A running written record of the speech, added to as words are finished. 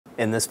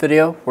In this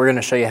video, we're going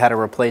to show you how to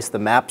replace the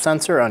map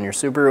sensor on your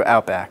Subaru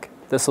Outback.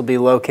 This will be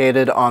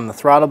located on the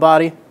throttle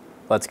body.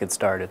 Let's get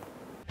started.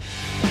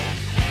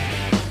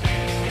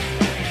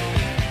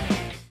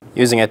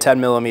 Using a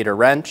 10mm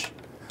wrench,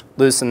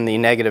 loosen the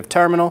negative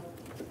terminal.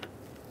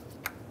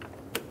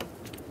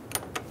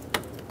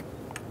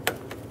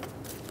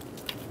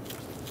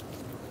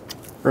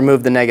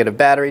 Remove the negative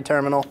battery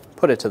terminal,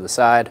 put it to the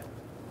side.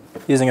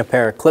 Using a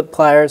pair of clip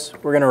pliers,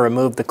 we're going to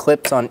remove the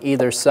clips on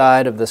either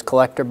side of this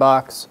collector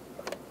box.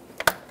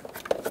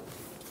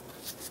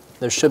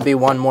 There should be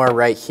one more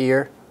right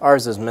here.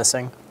 Ours is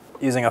missing.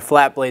 Using a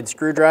flat blade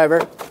screwdriver,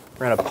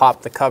 we're going to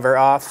pop the cover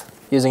off.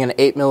 Using an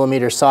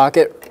 8mm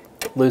socket,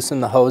 loosen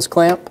the hose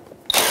clamp.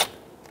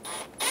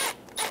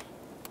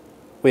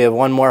 We have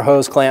one more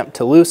hose clamp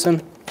to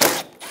loosen.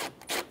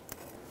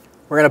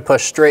 We're going to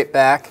push straight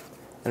back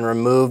and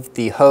remove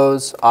the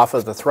hose off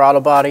of the throttle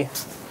body.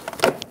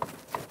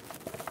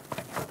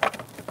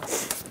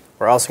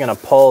 We're also going to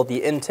pull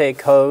the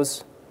intake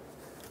hose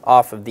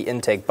off of the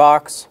intake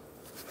box.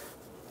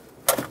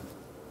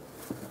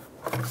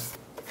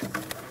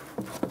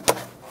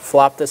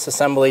 Flop this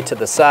assembly to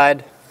the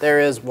side. There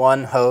is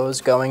one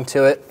hose going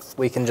to it.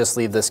 We can just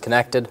leave this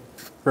connected.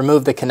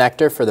 Remove the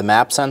connector for the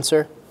map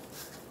sensor.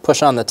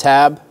 Push on the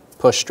tab,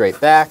 push straight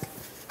back.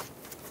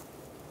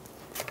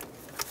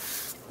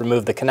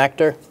 Remove the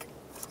connector.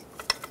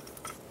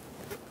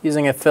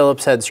 Using a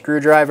Phillips head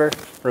screwdriver,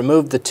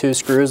 remove the two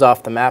screws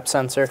off the map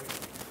sensor.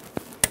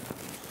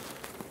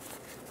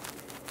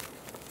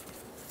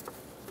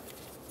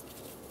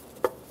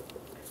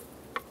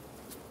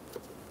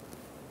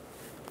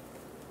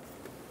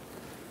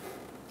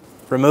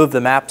 Remove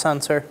the map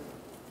sensor.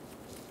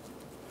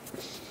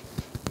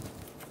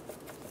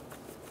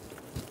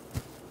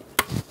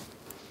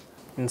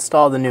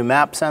 Install the new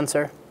map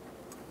sensor.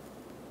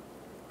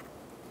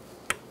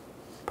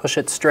 Push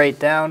it straight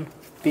down.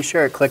 Be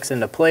sure it clicks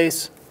into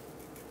place.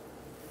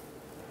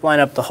 Line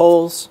up the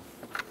holes.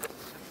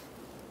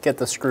 Get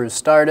the screws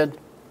started.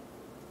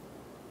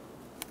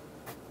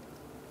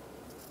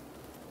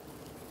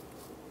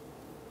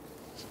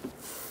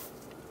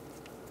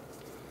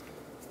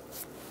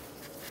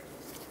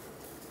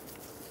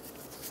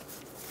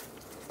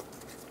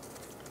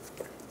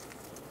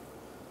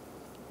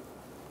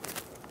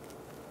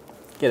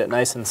 Get it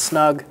nice and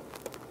snug.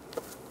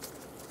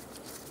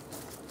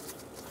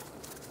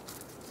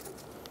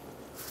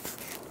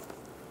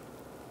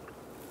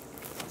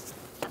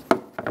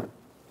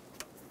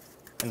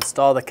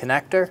 Install the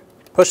connector.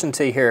 Push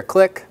until you hear a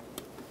click.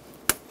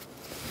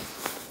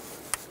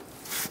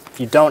 If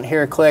you don't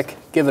hear a click,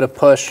 give it a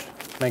push.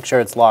 Make sure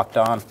it's locked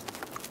on.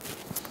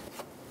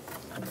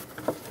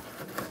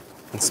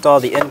 Install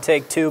the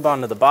intake tube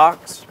onto the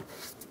box.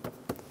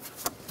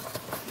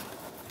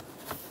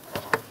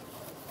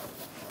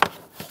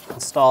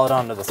 Install it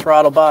onto the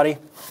throttle body.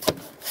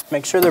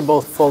 Make sure they're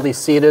both fully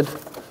seated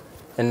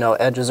and no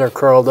edges are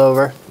curled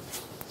over.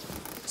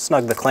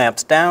 Snug the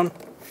clamps down.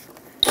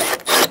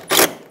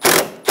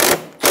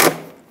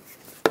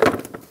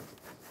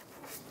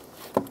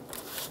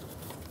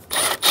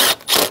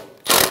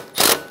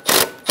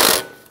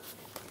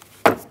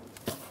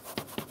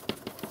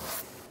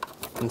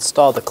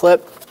 Install the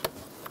clip.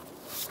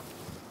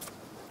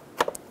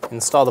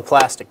 Install the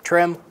plastic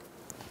trim.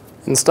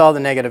 Install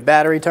the negative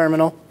battery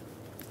terminal.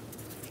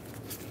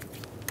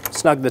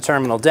 Snug the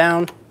terminal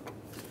down.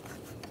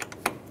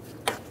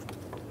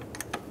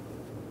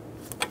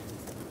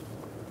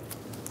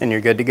 And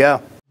you're good to go.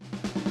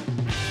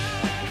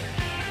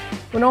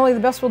 When only the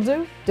best will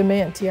do,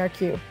 demand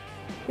TRQ.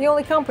 The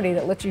only company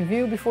that lets you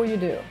view before you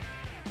do.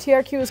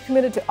 TRQ is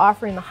committed to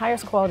offering the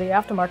highest quality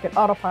aftermarket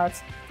auto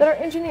parts that are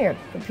engineered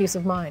for peace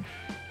of mind.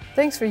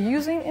 Thanks for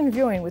using and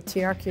viewing with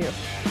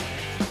TRQ.